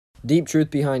Deep truth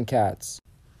behind cats.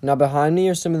 Now behind me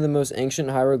are some of the most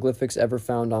ancient hieroglyphics ever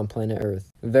found on planet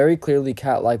Earth. Very clearly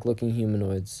cat-like looking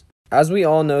humanoids. As we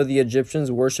all know, the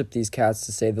Egyptians worshipped these cats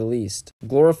to say the least,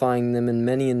 glorifying them in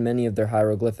many of their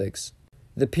hieroglyphics.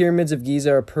 The pyramids of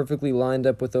Giza are perfectly lined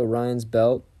up with Orion's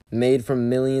belt, made from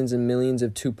millions and millions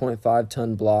of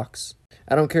 2.5-ton blocks.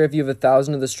 I don't care if you have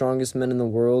 1,000 of the strongest men in the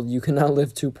world, you cannot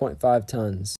lift 2.5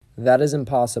 tons. That is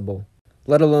impossible.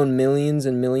 Let alone millions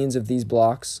and millions of these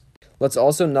blocks. Let's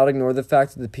also not ignore the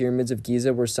fact that the pyramids of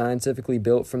Giza were scientifically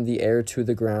built from the air to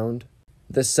the ground.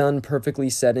 The sun perfectly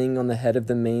setting on the head of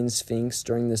the main sphinx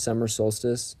during the summer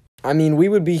solstice. I mean, we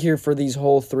would be here for these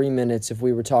whole 3 minutes if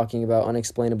we were talking about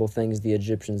unexplainable things the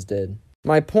Egyptians did.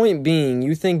 My point being,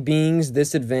 you think beings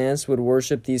this advanced would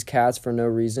worship these cats for no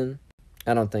reason?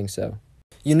 I don't think so.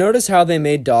 You notice how they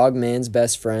made dog man's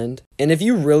best friend? And if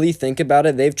you really think about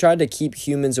it, they've tried to keep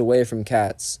humans away from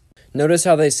cats. Notice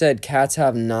how they said cats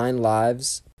have 9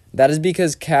 lives? That is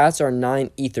because cats are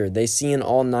 9 ether. They see in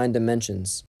all 9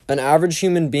 dimensions. An average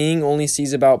human being only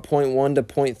sees about 0.1 to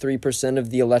 0.3% of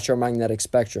the electromagnetic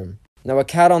spectrum. Now a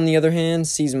cat, on the other hand,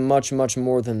 sees much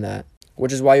more than that,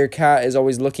 which is why your cat is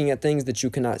always looking at things that you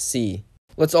cannot see.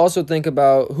 Let's also think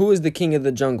about who is the king of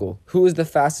the jungle? Who is the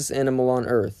fastest animal on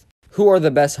Earth? Who are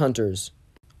the best hunters?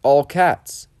 All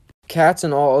cats. Cats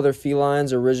and all other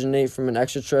felines originate from an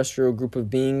extraterrestrial group of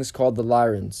beings called the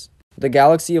Lyrans. The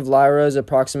galaxy of Lyra is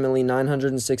approximately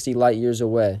 960 light years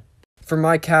away. For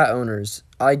my cat owners,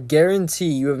 I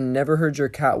guarantee you have never heard your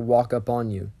cat walk up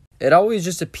on you. It always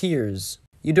just appears.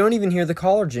 You don't even hear the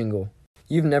collar jingle.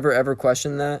 You've never ever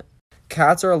questioned that?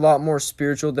 Cats are a lot more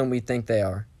spiritual than we think they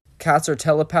are. Cats are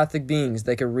telepathic beings.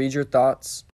 They can read your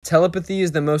thoughts. Telepathy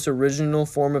is the most original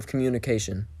form of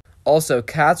communication. Also,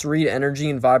 cats read energy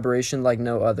and vibration like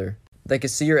no other. They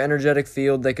can see your energetic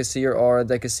field, they can see your aura,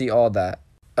 they can see all that.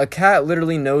 A cat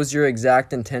literally knows your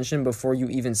exact intention before you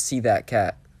even see that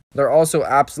cat. They're also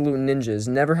absolute ninjas.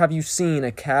 Never have you seen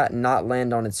a cat not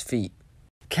land on its feet.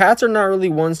 Cats are not really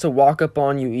ones to walk up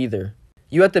on you either.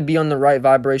 You have to be on the right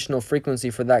vibrational frequency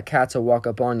for that cat to walk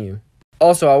up on you.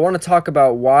 Also, I want to talk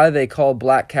about why they call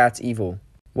black cats evil.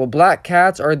 Well, black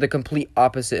cats are the complete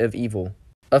opposite of evil.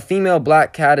 A female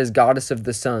black cat is goddess of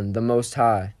the sun, the Most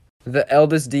High, the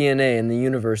eldest DNA in the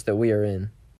universe that we are in.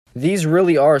 These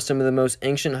really are some of the most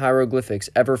ancient hieroglyphics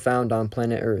ever found on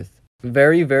planet Earth.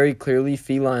 Very clearly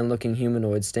feline-looking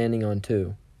humanoids standing on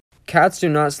 2. Cats do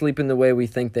not sleep in the way we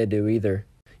think they do either.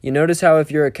 You notice how if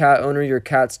you're a cat owner, your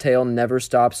cat's tail never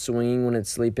stops swinging when it's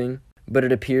sleeping, but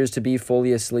it appears to be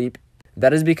fully asleep?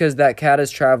 That is because that cat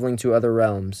is traveling to other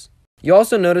realms. You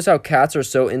also notice how cats are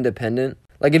so independent?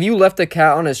 Like if you left a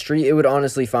cat on a street, it would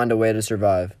honestly find a way to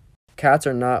survive. Cats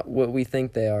are not what we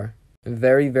think they are.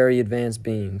 Very advanced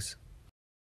beings.